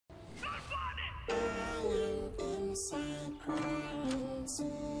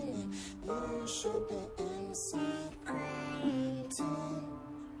quarantine. You should be inside quarantine.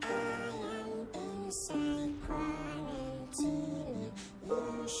 I am inside quarantine.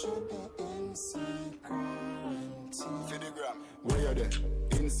 You should be inside quarantine. Telegram. Where you there?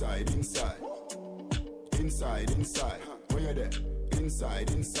 Inside. Inside. Where you there?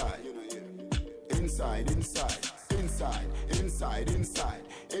 Inside. Inside.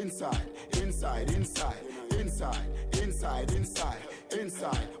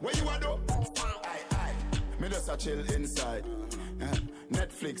 Where you are though? Aye. Me just a chill inside.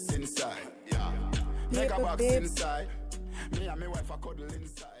 Netflix inside. Yeah. Megabox inside. Me and my wife a cuddle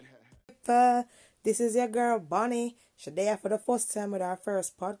inside. This is your girl Bonnie. She there for the first time with our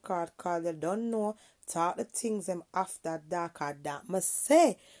first podcast called You Don't Know. Talk the things them after dark or that must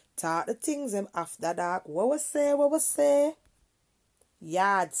say. Talk the things them after dark. What we say?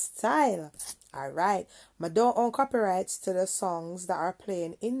 Yard style. Alright. I don't own copyrights to the songs that are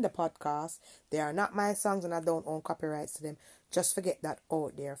playing in the podcast. They are not my songs and I don't own copyrights to them. Just forget that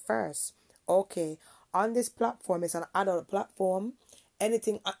out there first. Okay. On this platform, it's an adult platform.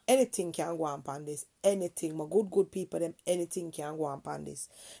 Anything can go on this. Anything. My good people, them, anything can go on this.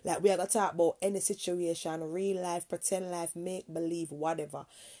 Like, we are going to talk about any situation, real life, pretend life, make believe, whatever.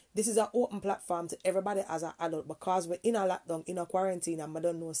 This is an open platform to everybody as an adult because we're in a lockdown, in a quarantine, and I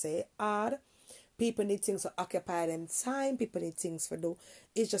don't know, say, hard. People need things to occupy them time. People need things to do.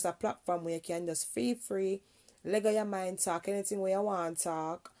 It's just a platform where you can just feel free, let go your mind, talk anything where you want to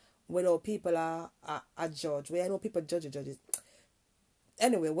talk without people are judge. Where I know people judges.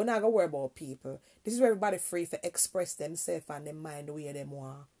 Anyway, we're not going to worry about people. This is where everybody free to express themselves and their mind the way they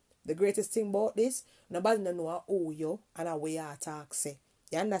want. The greatest thing about this, nobody know who you and how you talk say.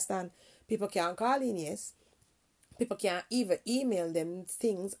 You understand? People can call in, yes. People can even email them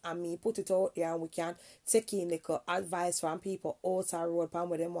things and me put it out there and we can take in like advice from people out the road pan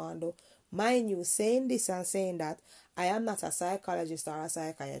where they want to. Mind you, saying this and saying that, I am not a psychologist or a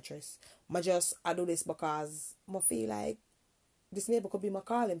psychiatrist. I do this because I feel like this maybe could be my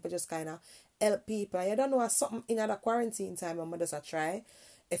calling for just kind of help people. And you don't know something in the quarantine time I'm just a try.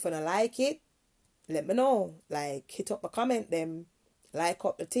 If you don't like it, let me know. Like, hit up the comment them, like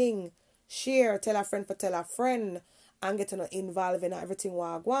up the thing, share, tell a friend, and get involved in everything we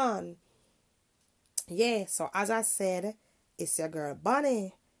go on. Yeah, so as I said, it's your girl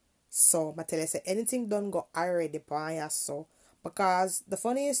Bonnie. So I tell you, say anything done go already upon you, so. Because the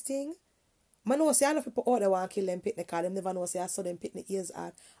funniest thing, I know say I know people out there want to kill them picnic because them never know say I saw them picnic ears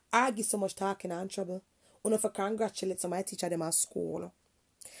hard. I get so much talking and trouble. You know, for congratulate some of my teacher them at school.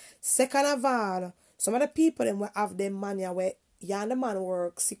 Second of all, some of the people them will have them mania where you and the man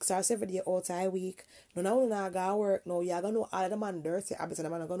work 6 or 7 days out a week. No, you not gonna work now. You're gonna know all of the man dirty habits and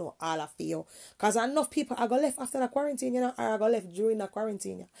the man are gonna know all of you. Because enough people are gonna left after the quarantine, you know, or are gonna left during the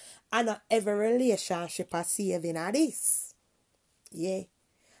quarantine. And not every relationship are saving at this. Yeah.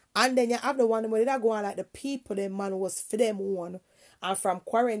 And then you have the one where they go on like the people the man was for them one. And from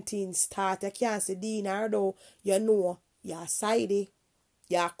quarantine start, you can't see dinner though. You know, you're sidey,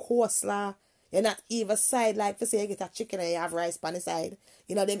 you're coleslaw. You're not even side like for say you get a chicken and you have rice on the side.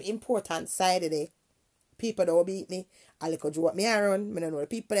 You know them important side of the people don't beat me. I like to what me around. I don't know the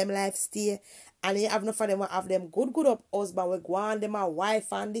people them life stay. And you have enough of them have them good up husband with go on them a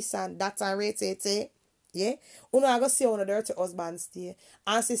wife and this and that and rate it. Yeah? You know I go see on a dirty husband stay.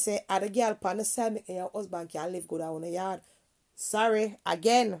 And she say at the girl on the side make your husband can live good on the yard. Sorry,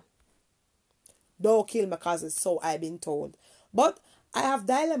 again. Don't kill me because it's so I've been told. But I have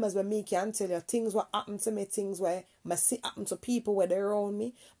dilemmas where me can tell you things what happen to me, things where I see happen to people where they're around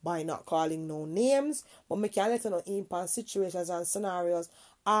me by not calling no names. But me can let you know in situations and scenarios,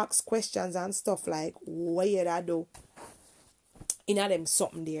 ask questions and stuff like what you da do. In them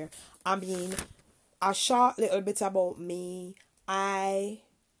something there. I mean, a short little bit about me. I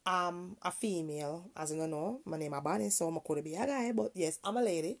am a female, as you know. My name is Bonnie, so I could be a guy, but yes, I'm a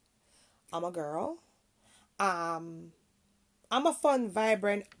lady. I'm a girl. I'm a fun,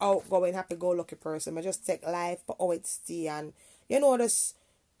 vibrant, outgoing, happy-go-lucky person. I just take life for how it's stay and, you know, just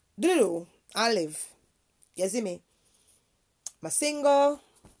do and live. You see me? I'm single.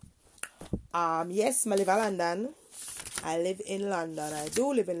 Yes, I live in London. I live in London. I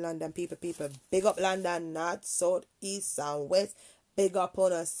do live in London, people. Big up London, north, south, east, and west. Big up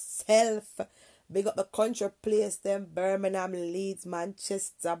on yourself. Big up the country place, them. Birmingham, Leeds,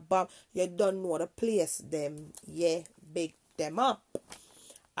 Manchester, you don't know the place, them. Yeah, big them up.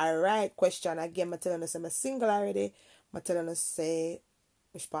 Alright, question again. I'm telling you, say I'm single already. I'm telling you, say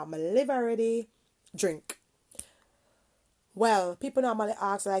which part I live already. Drink. Well, people normally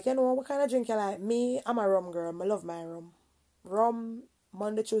ask, like, you know, what kind of drink you like? Me, I'm a rum girl. I love my rum. Rum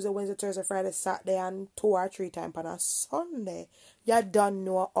Monday, Tuesday, Wednesday, Thursday, Friday, Saturday, and 2 or 3 times on a Sunday. You don't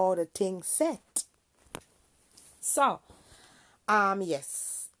know all the things set. So,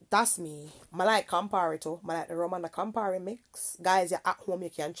 yes, that's me. I like Campari too. I like the rum and the Campari mix. Guys, you're at home, you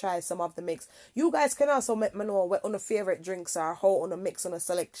can try some of the mix. You guys can also let me know what on the favorite drinks are, how on the mix, on the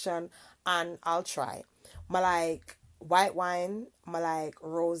selection, and I'll try. I like white wine. I like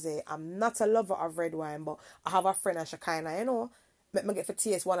rosé. I'm not a lover of red wine, but I have a friend and she kinda, let me get for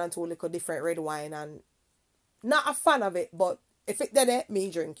taste 1 and 2 little different red wine, and not a fan of it, but if it did it, me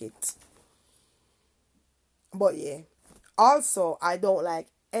drink it. But yeah. Also, I don't like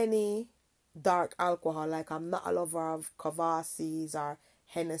any dark alcohol. Like, I'm not a lover of Cavassis or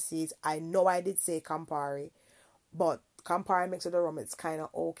Hennessy's. I know I did say Campari, but Campari mixed with the rum, it's kind of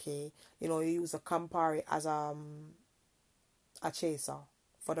okay. You use the Campari as a chaser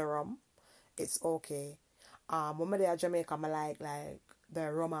for the rum. It's okay. When I'm there in Jamaica, I like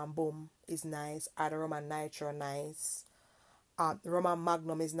the rum and boom is nice, or the rum and nitro nice. Rum and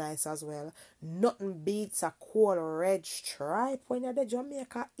Magnum is nice as well. Nothing beats a cool red stripe when you're in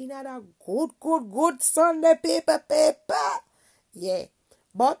Jamaica. In that good Sunday paper. Yeah.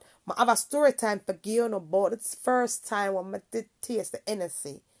 But I have a story time for you about it's first time when I did taste the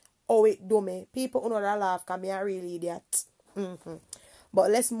Hennessy. Oh, it do me. People who know that laugh because me a real idiot. But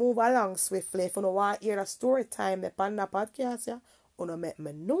let's move along swiftly. If you don't want to hear the story time upon the podcast, yeah, you know, let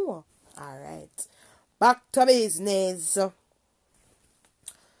me know. Alright. Back to business.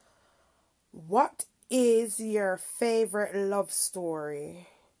 What is your favorite love story?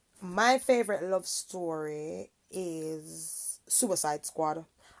 My favorite love story is Suicide Squad.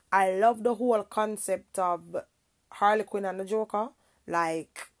 I love the whole concept of Harley Quinn and the Joker.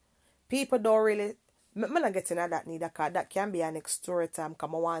 Like, people don't really... I'm not getting at that neither, because that can be an next story time. Because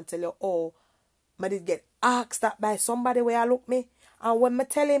I want to tell you, I did get asked that by somebody where I look me. And when I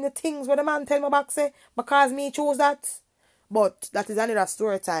tell him the things what the man tell me back say, because me choose that. But that is another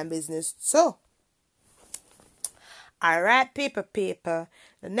story time business. So, alright, people.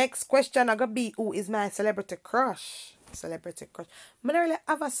 The next question I gonna be, who is my celebrity crush? I don't really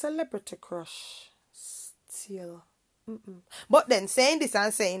have a celebrity crush still. But then saying this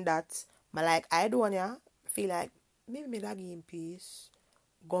and saying that, I don't feel like maybe me that in peace.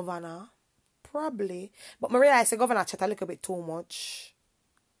 Governor, probably. But I realize the governor chat a little bit too much.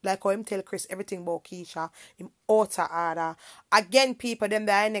 Like how him tell Chris everything about Keisha, him outer order. Again, people, them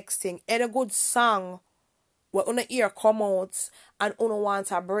the next thing. Any good song where una ear come out and una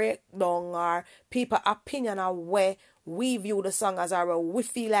want a breakdown or people opinion of where we view the song as or we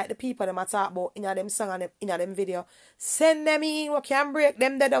feel like the people them a talk about in them song and in them video. Send them in, we can break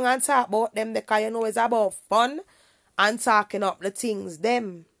them down and talk about them because it's about fun and talking up the things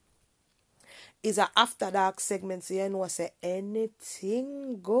them. Is a after dark segment, so say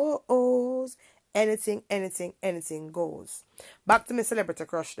anything goes. Anything goes. Back to my celebrity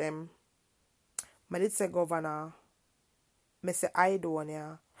crush them. I did say Governor. I say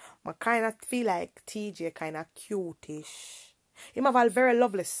Idonia. I kind of feel like TJ kind of cutish. He have a very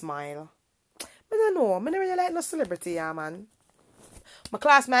lovely smile. I don't know. I don't really like no celebrity, yeah, man. My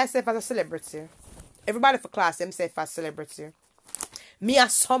class myself as a celebrity. Everybody for class themself as celebrity. Me a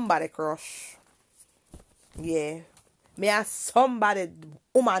somebody crush. Yeah. Me a somebody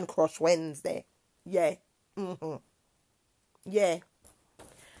woman crush Wednesday. Yeah. Yeah.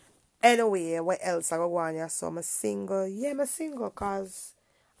 Anyway, what else I go on here? So I'm single. Yeah, I'm single because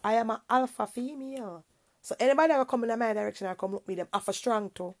I am an alpha female. So anybody that come in my direction I come look me them alpha strong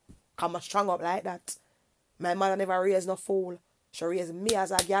too. Come strong up like that. My mother never raised no fool. She raised me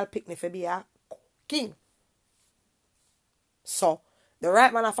as a girl picnic for be a king. So the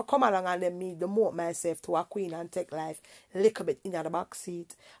right man have to come along and then me demote myself to a queen and take life a little bit in the back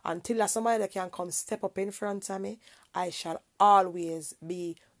seat. Until somebody that can come step up in front of me, I shall always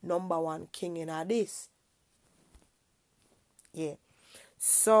be number one king in this. Yeah.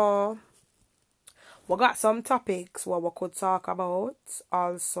 So we got some topics where we could talk about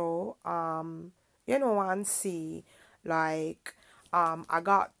also. And see like I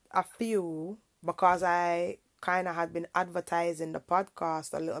got a few because I kind of had been advertising the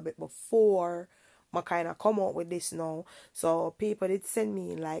podcast a little bit before I kind of come out with this now. So people did send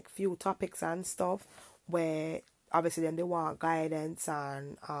me like few topics and stuff where obviously then they want guidance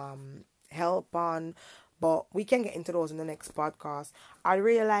and help on, but we can get into those in the next podcast. I'd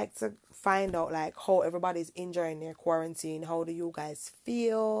really like to find out like how everybody's enjoying their quarantine. How do you guys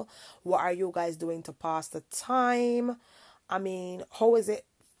feel? What are you guys doing to pass the time? I mean, how is it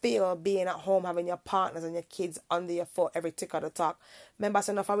feel being at home, having your partners and your kids under your foot every tick of the talk. Remember,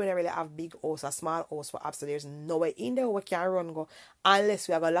 so enough we don't really have big house or small house for upstairs. There's nowhere in there we can run go unless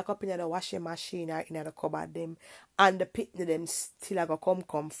we are gonna lock up in the washing machine or in the cupboard them, and the pitney them still are gonna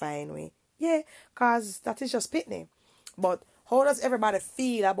come fine way. Yeah, cause that is just pitney. But how does everybody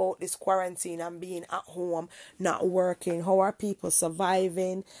feel about this quarantine and being at home, not working? How are people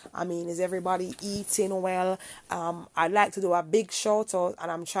surviving? I mean, is everybody eating well? I'd like to do a big shout out, and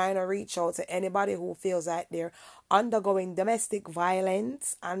I'm trying to reach out to anybody who feels like they're undergoing domestic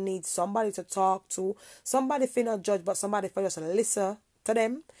violence and needs somebody to talk to. Somebody for not judge, but somebody for just listen to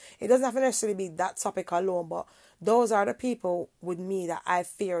them. It doesn't have to necessarily be that topic alone, but those are the people with me that I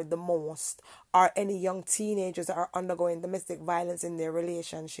fear the most, are any young teenagers that are undergoing domestic violence in their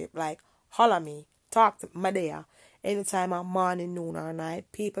relationship. Like, holler me, talk to me there, anytime at morning, noon or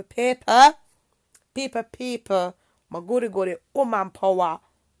night. People, my goody, woman power.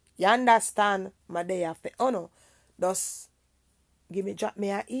 You understand? My there, oh no, just drop me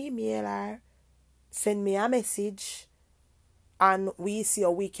an email or send me a message, and we see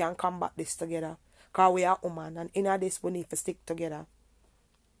how we can combat this together. Because we are woman, and in this we need to stick together.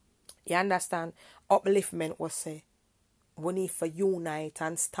 You understand? Upliftment was say. We need to unite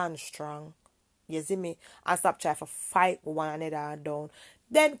and stand strong. You see me? And stop trying to fight one another down.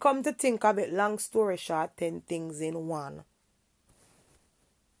 Then come to think of it, long story short, 10 things in one.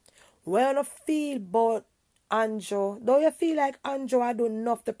 When you feel about Andrew, don't you feel like Andrew I do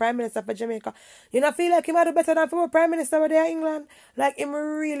enough, the Prime Minister for Jamaica? You don't feel like him I do better than for Prime Minister over there in England? Like him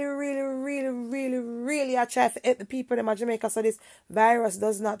really I try to help the people in Jamaica so this virus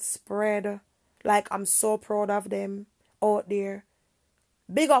does not spread. Like, I'm so proud of them out there.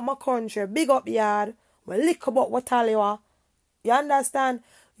 Big up my country, big up yard. We lick about what tell you. You understand?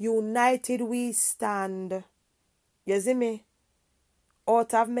 United we stand. You see me?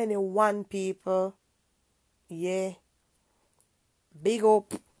 Out of many one people. Yeah. Big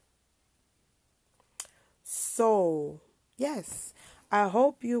up. So, yes. I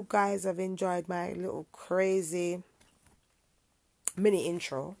hope you guys have enjoyed my little crazy mini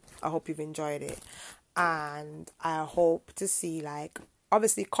intro. I hope you've enjoyed it. And I hope to see, like,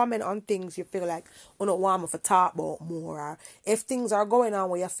 obviously comment on things you feel like you don't want me to talk about more. Or if things are going on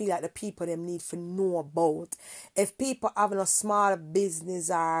where you feel like the people them need to know about. If people having a small business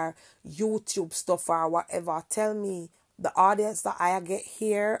or YouTube stuff or whatever, tell me. The audience that I get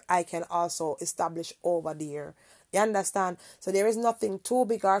here, I can also establish over there. You understand? So there is nothing too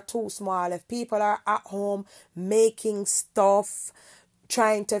big or too small. If people are at home making stuff,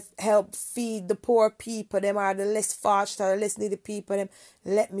 trying to help feed the poor people, them are the less fortunate or the less needy people, them,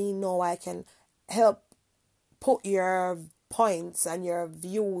 let me know. I can help put your points and your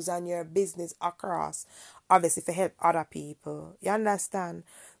views and your business across. Obviously, to help other people. You understand?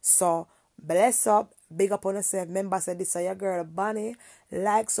 So, bless up. Big up on yourself. Remember, say this is your girl, Bonnie.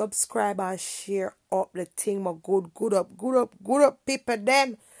 Like, subscribe, and share up the thing. My good up, people,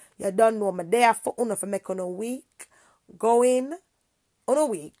 them. You don't know me there for you for make on a week. Going on a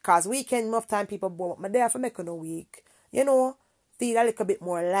week. Because weekend, enough time people boom. Me there for make on a week. You know, feel a little bit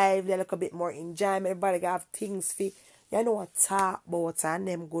more lively, a little bit more enjoyment. Everybody got have things for, you know, talk about and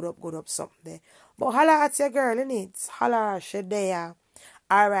them good up something there. But holla at your girl, innit? Holla at she there.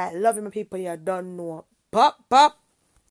 Alright, love you, my people. You don't know. Pop.